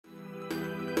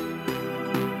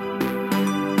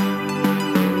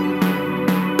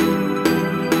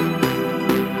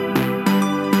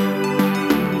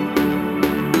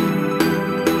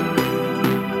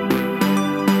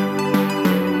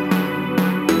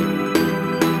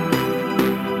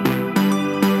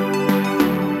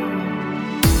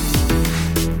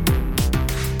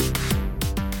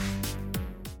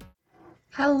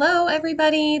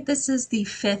everybody. This is the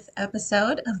 5th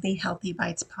episode of the Healthy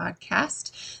Bites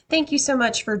podcast. Thank you so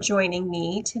much for joining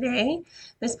me today.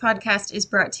 This podcast is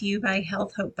brought to you by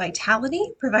Health Hope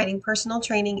Vitality, providing personal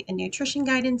training and nutrition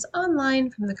guidance online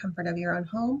from the comfort of your own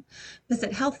home.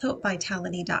 Visit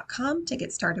healthhopevitality.com to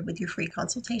get started with your free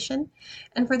consultation.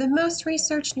 And for the most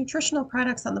researched nutritional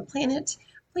products on the planet,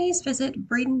 please visit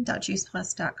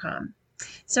breeden.juiceplus.com.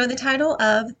 So the title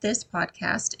of this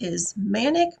podcast is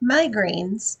Manic,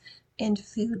 Migraines, and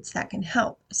Foods That Can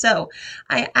Help. So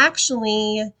I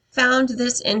actually found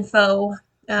this info.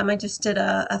 I just did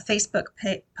a Facebook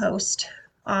post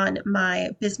on my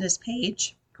business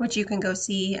page, which you can go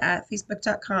see at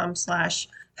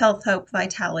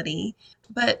facebook.com/healthhopevitality.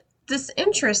 But this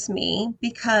interests me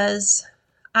because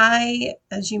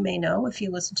as you may know, if you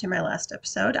listened to my last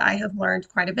episode, I have learned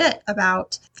quite a bit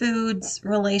about food's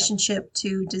relationship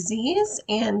to disease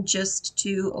and just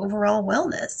to overall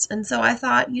wellness. And so I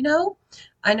thought,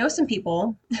 I know some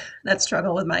people that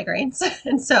struggle with migraines.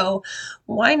 And so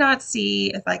why not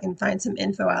see if I can find some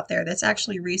info out there that's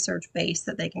actually research-based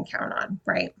that they can count on,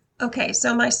 right? Okay,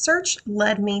 so my search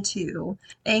led me to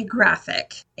a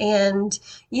graphic. And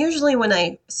usually when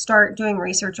I start doing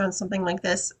research on something like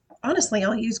this, honestly,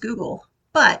 I'll use Google,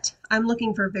 but I'm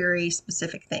looking for very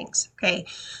specific things, okay?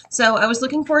 So I was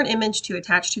looking for an image to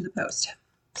attach to the post.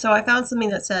 So I found something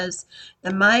that says,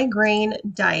 the migraine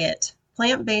diet,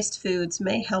 plant-based foods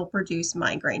may help reduce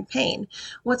migraine pain.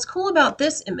 What's cool about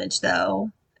this image though,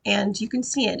 and you can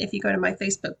see it if you go to my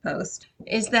Facebook post,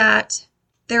 is that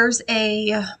there's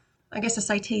a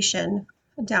citation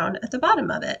down at the bottom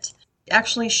of it,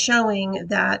 actually showing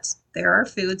that there are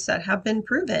foods that have been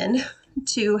proven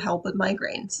to help with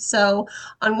migraines. So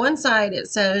on one side it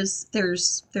says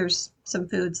there's some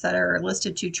foods that are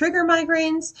listed to trigger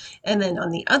migraines, and then on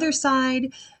the other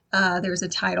side there's a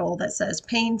title that says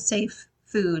pain safe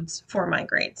foods for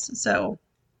migraines. So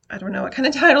I don't know what kind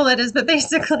of title that is, but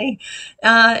basically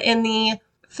in the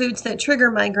foods that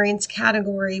trigger migraines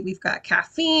category, we've got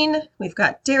caffeine, we've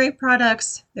got dairy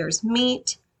products, there's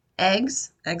meat,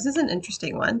 eggs is an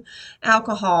interesting one,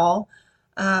 alcohol,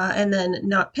 and then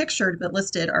not pictured but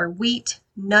listed are wheat,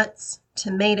 nuts,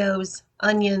 tomatoes,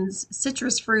 onions,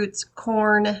 citrus fruits,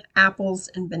 corn, apples,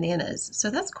 and bananas. So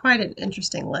that's quite an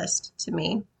interesting list to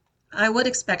me. I would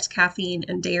expect caffeine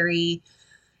and dairy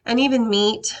and even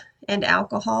meat and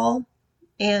alcohol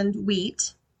and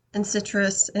wheat and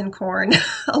citrus and corn,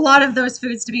 a lot of those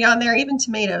foods to be on there, even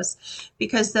tomatoes,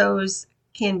 because those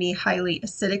can be highly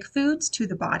acidic foods to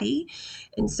the body.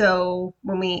 And so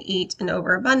when we eat an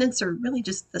overabundance, or really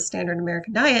just the standard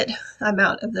American diet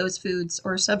amount of those foods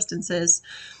or substances,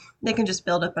 they can just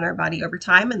build up in our body over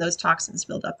time, and those toxins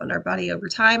build up in our body over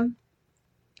time.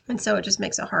 And so it just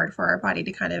makes it hard for our body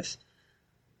to kind of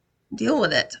deal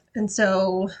with it. And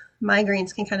so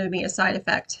migraines can kind of be a side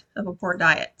effect of a poor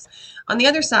diet. On the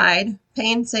other side,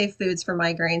 pain-safe foods for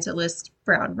migraines, it lists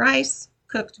brown rice,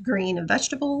 cooked green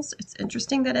vegetables. It's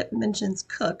interesting that it mentions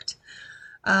cooked,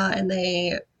 and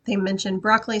they mention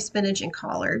broccoli, spinach, and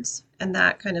collards, and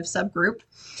that kind of subgroup.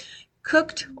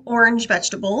 Cooked orange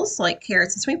vegetables like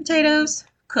carrots and sweet potatoes.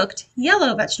 Cooked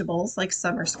yellow vegetables like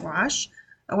summer squash.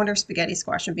 I wonder if spaghetti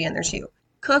squash would be in there too.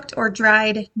 Cooked or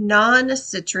dried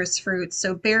non-citrus fruits,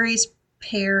 so berries,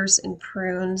 pears, and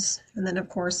prunes, and then of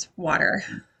course water,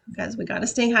 because we got to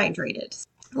stay hydrated.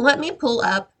 Let me pull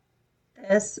up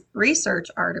this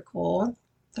research article,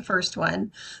 the first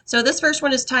one. So this first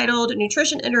one is titled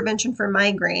Nutrition Intervention for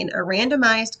Migraine, a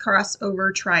randomized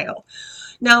crossover trial.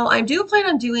 Now, I do plan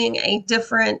on doing a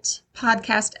different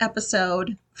podcast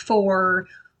episode for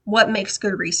what makes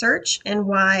good research and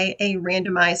why a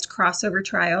randomized crossover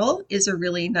trial is a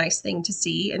really nice thing to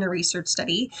see in a research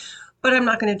study, but I'm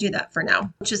not going to do that for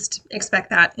now. Just expect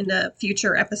that in a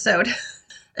future episode.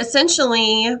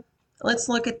 Essentially, let's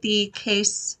look at the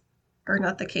case, or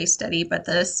not the case study, but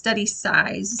the study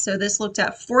size. So this looked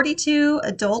at 42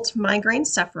 adult migraine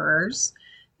sufferers.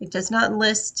 It does not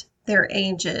list their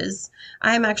ages.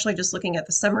 I am actually just looking at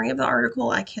the summary of the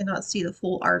article. I cannot see the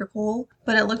full article,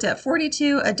 but it looked at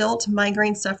 42 adult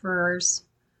migraine sufferers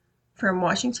from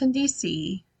Washington,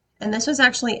 D.C., and this was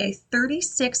actually a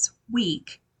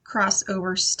 36-week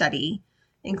crossover study,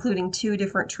 including 2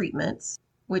 different treatments,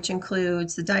 which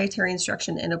includes the dietary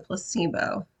instruction and a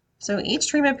placebo. So each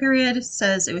treatment period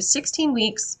says it was 16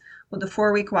 weeks with a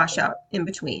 4-week washout in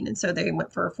between. And so they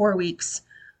went for 4 weeks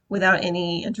without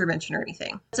any intervention or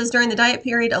anything. It says during the diet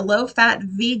period, a low-fat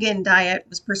vegan diet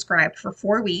was prescribed for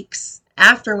 4 weeks,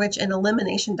 after which an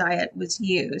elimination diet was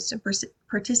used. And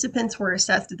participants were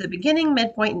assessed at the beginning,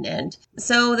 midpoint, and end.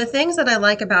 So the things that I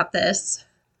like about this,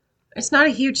 it's not a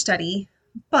huge study,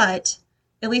 but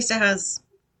At least it has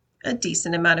a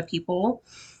decent amount of people.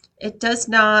 It does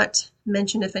not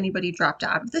mention if anybody dropped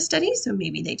out of the study, so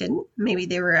maybe they didn't. Maybe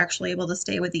they were actually able to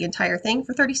stay with the entire thing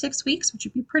for 36 weeks, which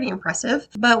would be pretty impressive.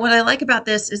 But what I like about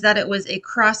this is that it was a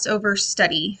crossover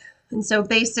study. And so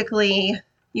basically,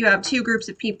 you have two groups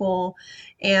of people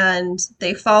and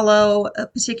they follow a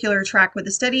particular track with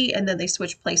the study and then they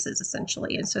switch places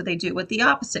essentially. And so they do what the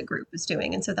opposite group is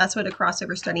doing. And so that's what a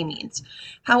crossover study means.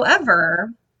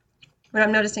 However, what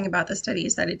I'm noticing about the study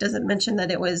is that it doesn't mention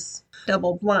that it was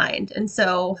double blind. And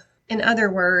so, in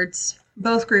other words,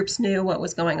 both groups knew what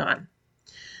was going on.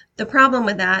 The problem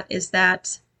with that is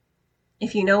that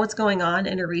if you know what's going on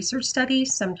in a research study,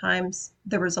 sometimes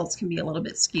the results can be a little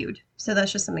bit skewed. So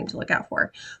that's just something to look out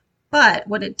for. But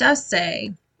what it does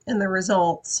say in the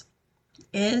results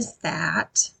is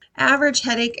that average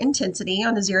headache intensity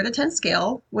on a 0 to 10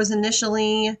 scale was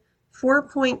initially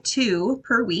 4.2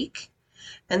 per week.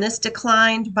 And this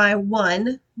declined by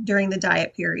 1 during the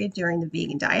diet period, during the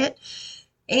vegan diet,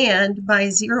 and by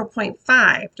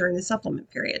 0.5 during the supplement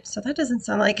period. So that doesn't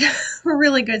sound like a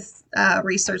really good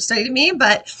research study to me,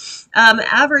 but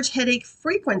average headache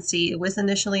frequency was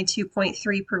initially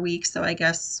 2.3 per week, so I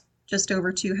guess just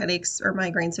over 2 headaches or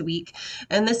migraines a week.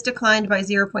 And this declined by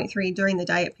 0.3 during the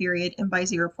diet period and by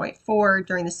 0.4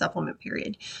 during the supplement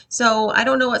period. So I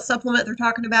don't know what supplement they're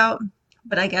talking about.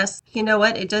 But I guess, you know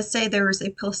what? It does say there was a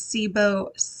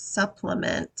placebo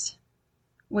supplement,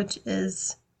 which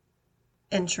is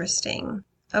interesting.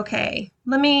 Okay,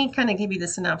 let me kind of give you the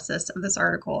synopsis of this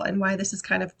article and why this is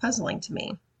kind of puzzling to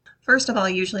me. First of all,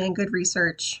 usually in good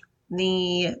research,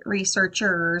 the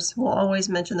researchers will always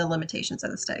mention the limitations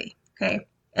of the study, okay?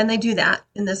 And they do that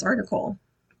in this article.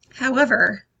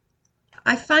 However,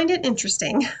 I find it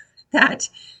interesting that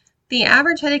the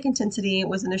average headache intensity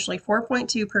was initially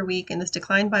 4.2 per week, and this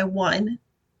declined by 1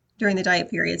 during the diet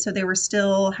period. So they were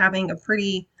still having a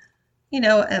pretty,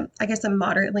 I guess a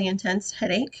moderately intense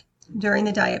headache during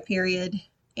the diet period,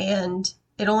 and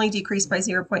it only decreased by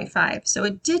 0.5. So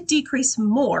it did decrease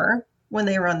more when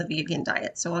they were on the vegan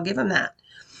diet. So I'll give them that.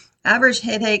 Average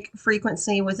headache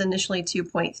frequency was initially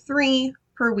 2.3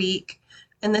 per week,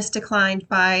 and this declined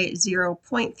by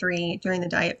 0.3 during the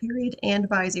diet period and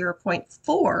by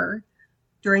 0.4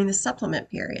 during the supplement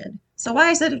period. So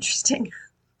why is that interesting?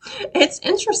 It's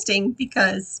interesting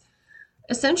because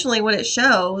essentially what it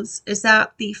shows is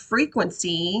that the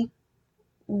frequency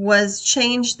was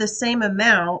changed the same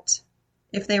amount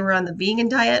if they were on the vegan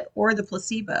diet or the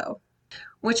placebo,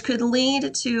 which could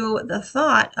lead to the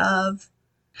thought of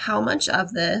how much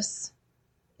of this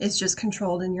is just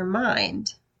controlled in your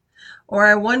mind. Or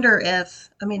I wonder if,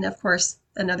 of course,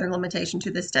 another limitation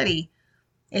to this study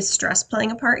is stress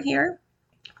playing a part here.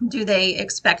 Do they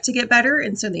expect to get better?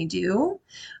 And so they do.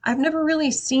 I've never really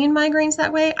seen migraines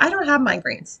that way. I don't have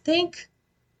migraines. Thank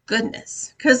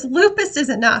goodness, because lupus is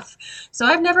enough. So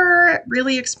I've never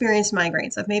really experienced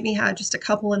migraines. I've maybe had just a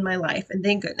couple in my life, and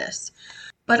thank goodness.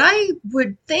 But I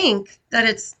would think that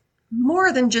it's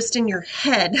more than just in your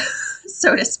head,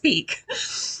 so to speak.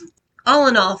 All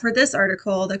in all, for this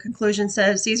article, the conclusion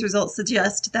says these results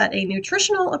suggest that a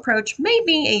nutritional approach may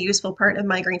be a useful part of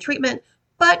migraine treatment,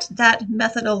 but that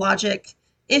methodologic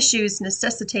issues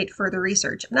necessitate further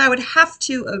research. And I would have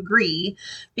to agree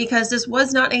because this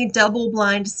was not a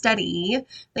double-blind study.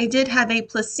 They did have a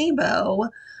placebo,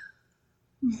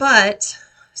 but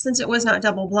since it was not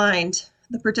double-blind,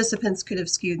 the participants could have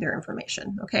skewed their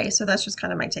information. Okay, so that's just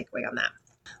kind of my takeaway on that.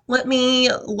 Let me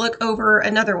look over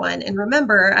another one. And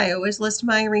remember, I always list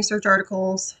my research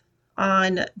articles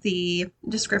on the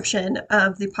description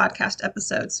of the podcast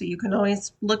episode. So you can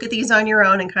always look at these on your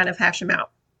own and kind of hash them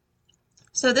out.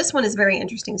 So this one is very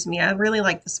interesting to me. I really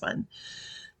like this one.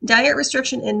 Diet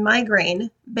restriction in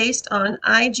migraine based on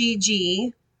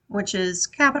IgG, which is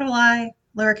capital I,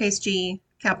 lowercase g,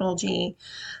 capital G,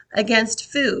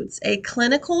 against foods. A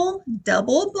clinical,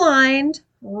 double-blind,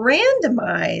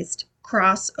 randomized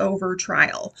crossover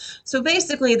trial. So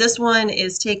basically this one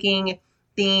is taking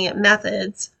the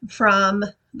methods from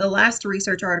the last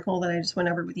research article that I just went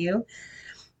over with you,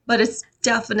 but it's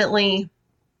definitely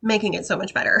making it so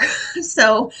much better.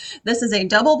 So this is a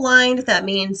double blind. That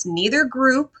means neither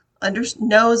group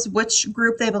knows which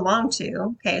group they belong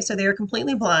to. Okay, so they are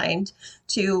completely blind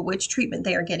to which treatment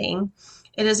they are getting.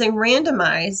 It is a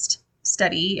randomized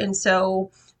study, and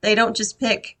so they don't just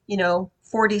pick,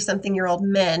 40-something-year-old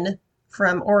men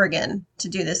from Oregon to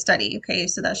do this study. Okay,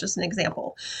 so that's just an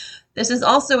example. This is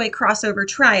also a crossover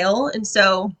trial, and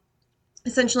so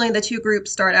essentially the two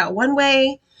groups start out one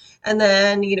way, and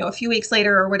then, a few weeks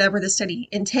later or whatever the study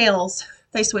entails,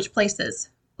 they switch places.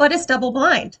 But it's double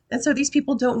blind, and so these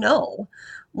people don't know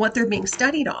what they're being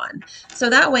studied on. So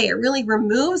that way it really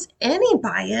removes any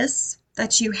bias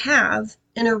that you have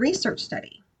in a research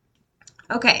study.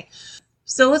 Okay,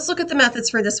 so let's look at the methods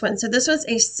for this one. So this was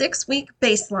a 6-week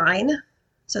baseline.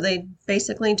 So they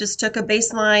basically just took a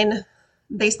baseline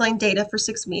data for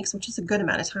 6 weeks, which is a good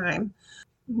amount of time.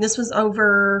 This was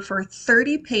over for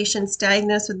 30 patients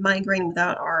diagnosed with migraine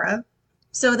without aura.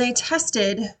 So they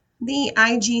tested the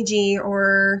IgG,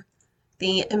 or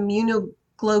the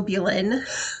immunoglobulin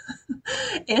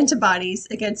antibodies,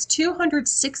 against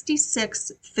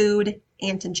 266 food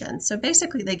antigens. So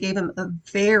basically they gave them a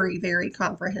very, very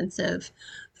comprehensive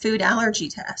food allergy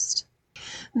test.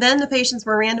 Then the patients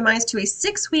were randomized to a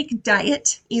 6-week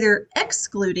diet, either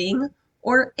excluding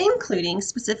or including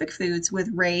specific foods with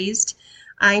raised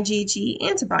IgG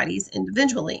antibodies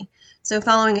individually. So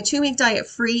following a 2-week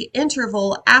diet-free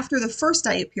interval after the first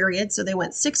diet period, so they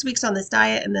went 6 weeks on this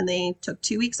diet and then they took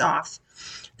 2 weeks off,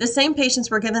 the same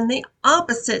patients were given the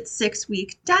opposite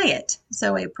 6-week diet,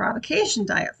 so a provocation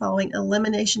diet following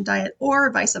elimination diet,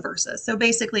 or vice versa. So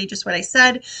basically just what I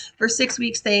said, for 6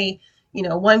 weeks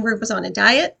one group was on a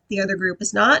diet, the other group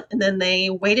is not, and then they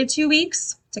waited 2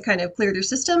 weeks to kind of clear their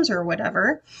systems or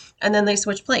whatever, and then they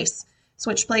switch places.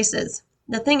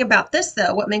 The thing about this,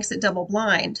 though, what makes it double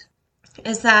blind,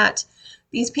 is that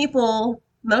these people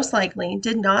most likely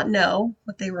did not know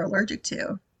what they were allergic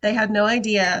to. They had no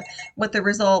idea what the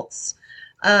results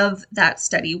of that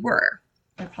study were.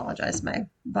 I apologize, my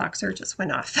boxer just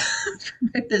went off for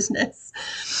my business.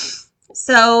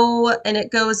 So, and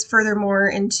it goes furthermore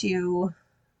into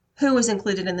who was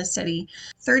included in the study.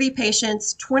 30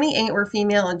 patients, 28 were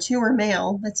female and 2 were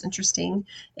male. That's interesting.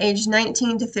 Aged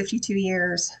 19 to 52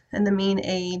 years, and the mean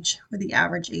age, or the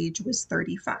average age, was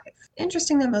 35.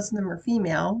 Interesting that most of them were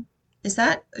female. Is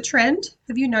that a trend?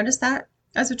 Have you noticed that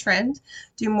as a trend?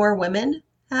 Do more women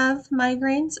have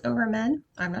migraines over men?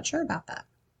 I'm not sure about that.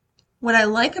 What I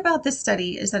like about this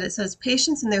study is that it says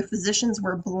patients and their physicians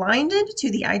were blinded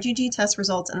to the IgG test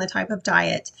results and the type of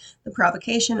diet, the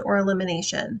provocation or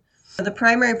elimination. The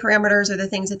primary parameters, are the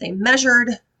things that they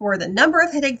measured, were the number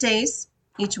of headache days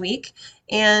each week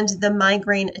and the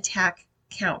migraine attack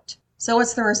count. So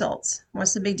what's the results?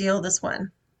 What's the big deal with this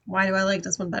one? Why do I like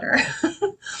this one better?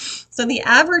 So the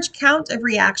average count of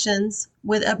reactions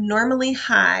with abnormally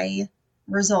high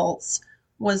results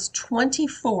was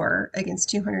 24 against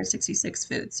 266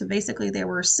 foods. So basically they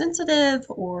were sensitive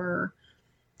or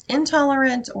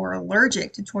intolerant or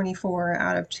allergic to 24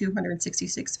 out of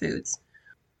 266 foods.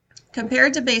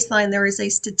 Compared to baseline, there is a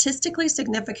statistically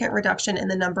significant reduction in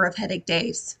the number of headache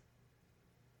days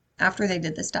after they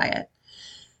did this diet,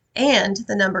 and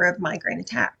the number of migraine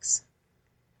attacks.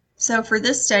 So for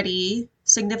this study,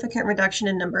 significant reduction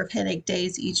in number of headache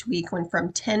days each week went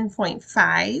from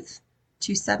 10.5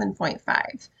 to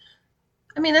 7.5.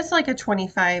 I mean, that's like a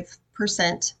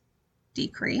 25%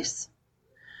 decrease.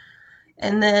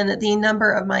 And then the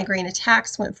number of migraine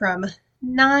attacks went from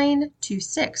 9 to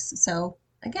 6. So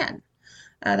again,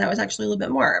 that was actually a little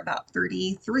bit more, about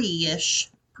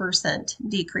 33-ish%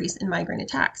 decrease in migraine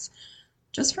attacks,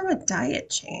 just from a diet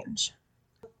change.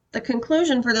 The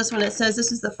conclusion for this one, it says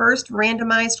this is the first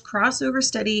randomized crossover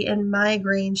study in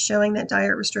migraine showing that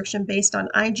diet restriction based on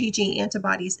IgG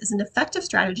antibodies is an effective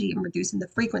strategy in reducing the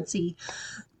frequency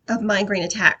of migraine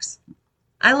attacks.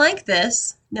 I like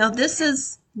this. Now, this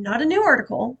is not a new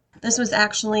article. This was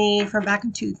actually from back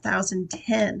in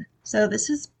 2010. So this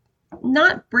is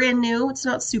not brand new. It's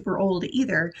not super old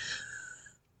either.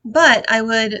 But I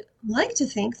would like to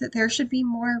think that there should be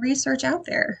more research out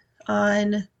there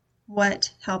on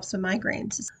what helps with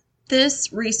migraines.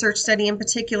 This research study in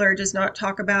particular does not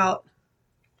talk about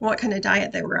what kind of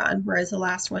diet they were on, whereas the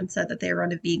last one said that they were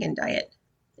on a vegan diet.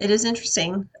 It is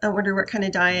interesting. I wonder what kind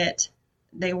of diet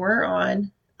they were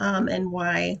on, and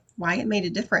why it made a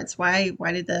difference. Why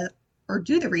do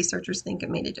the researchers think it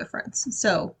made a difference?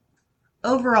 So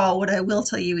overall, what I will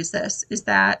tell you is this, is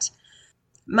that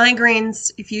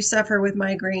migraines, if you suffer with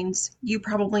migraines, you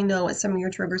probably know what some of your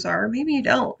triggers are. Maybe you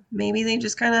don't. Maybe they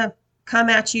just kind of come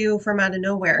at you from out of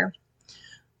nowhere.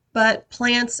 But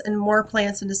plants, and more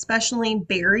plants, and especially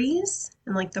berries,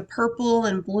 and like the purple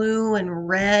and blue and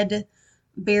red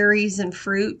berries and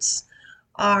fruits,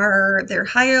 they're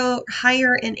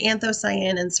higher in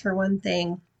anthocyanins for one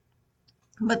thing,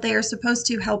 but they are supposed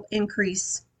to help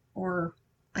increase, or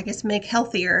I guess make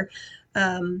healthier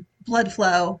blood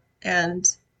flow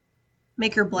and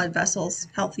make your blood vessels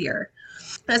healthier.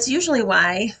 That's usually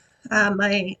why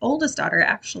my oldest daughter,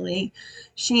 actually,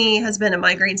 she has been a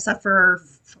migraine sufferer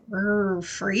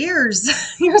for years,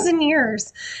 years and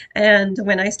years. And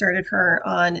when I started her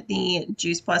on the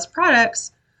Juice Plus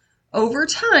products, Over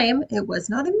time, it was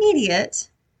not immediate,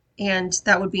 and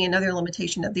that would be another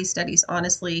limitation of these studies,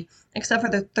 honestly, except for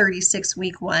the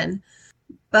 36-week one,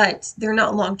 but they're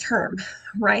not long term,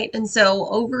 right? And so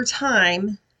over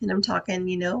time, and I'm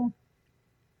talking,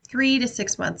 3 to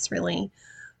 6 months really,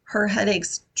 her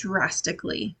headaches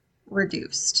drastically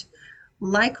reduced.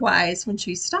 Likewise, when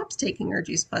she stops taking her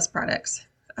Juice Plus products,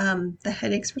 the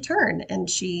headaches return and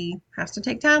she has to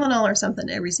take Tylenol or something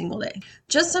every single day.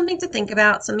 Just something to think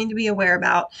about, something to be aware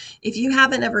about. If you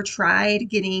haven't ever tried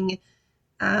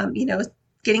um, you know,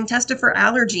 getting tested for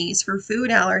allergies, for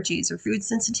food allergies or food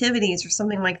sensitivities or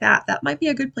something like that, that might be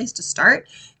a good place to start.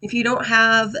 If you don't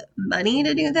have money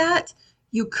to do that,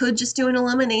 you could just do an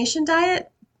elimination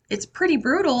diet. It's pretty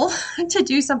brutal to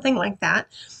do something like that.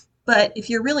 But if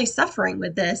you're really suffering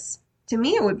with this, to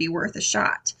me, it would be worth a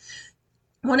shot.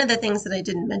 One of the things that I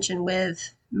didn't mention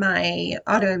with my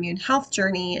autoimmune health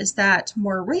journey is that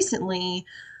more recently,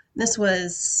 this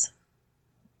was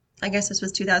I guess this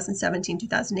was 2017,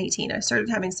 2018. I started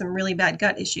having some really bad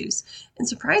gut issues. And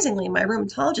surprisingly, my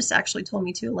rheumatologist actually told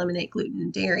me to eliminate gluten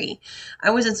and dairy. I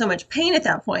was in so much pain at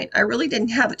that point, I really didn't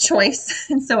have a choice.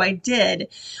 And so I did.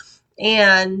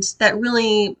 And that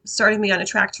really started me on a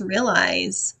track to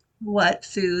realize what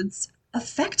foods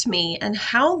affect me and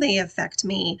how they affect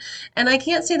me. And I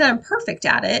can't say that I'm perfect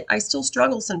at it. I still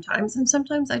struggle sometimes. And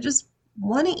sometimes I just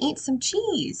want to eat some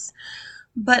cheese.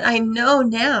 But I know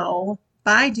now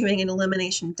by doing an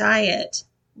elimination diet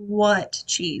what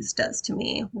cheese does to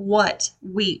me, what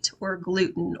wheat or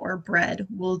gluten or bread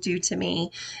will do to me,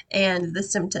 and the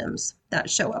symptoms that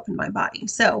show up in my body.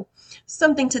 So,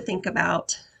 something to think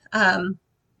about.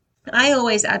 I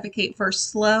always advocate for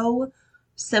slow,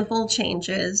 simple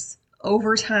changes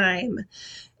over time.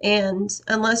 And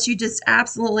unless you just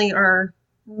absolutely are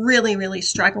really, really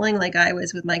struggling, like I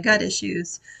was with my gut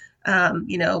issues,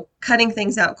 cutting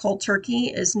things out cold turkey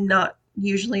is not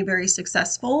usually very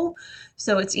successful.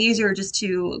 So it's easier just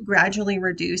to gradually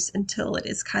reduce until it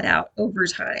is cut out over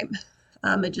time.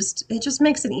 It just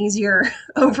makes it easier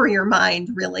over your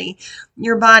mind, really.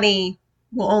 Your body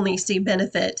will only see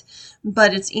benefit,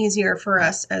 but it's easier for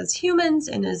us as humans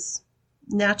and as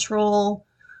natural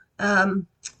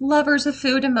lovers of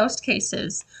food in most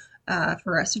cases,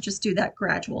 for us to just do that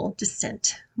gradual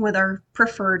descent with our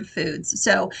preferred foods.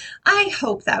 So I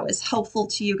hope that was helpful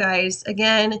to you guys.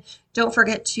 Again, don't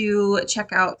forget to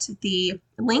check out the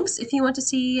links if you want to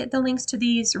see the links to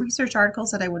these research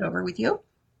articles that I went over with you.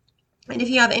 And if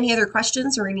you have any other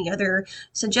questions or any other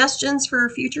suggestions for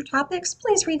future topics,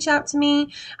 please reach out to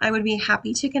me. I would be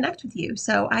happy to connect with you.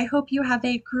 So I hope you have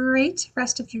a great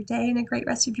rest of your day and a great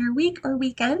rest of your week or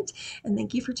weekend. And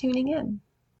thank you for tuning in.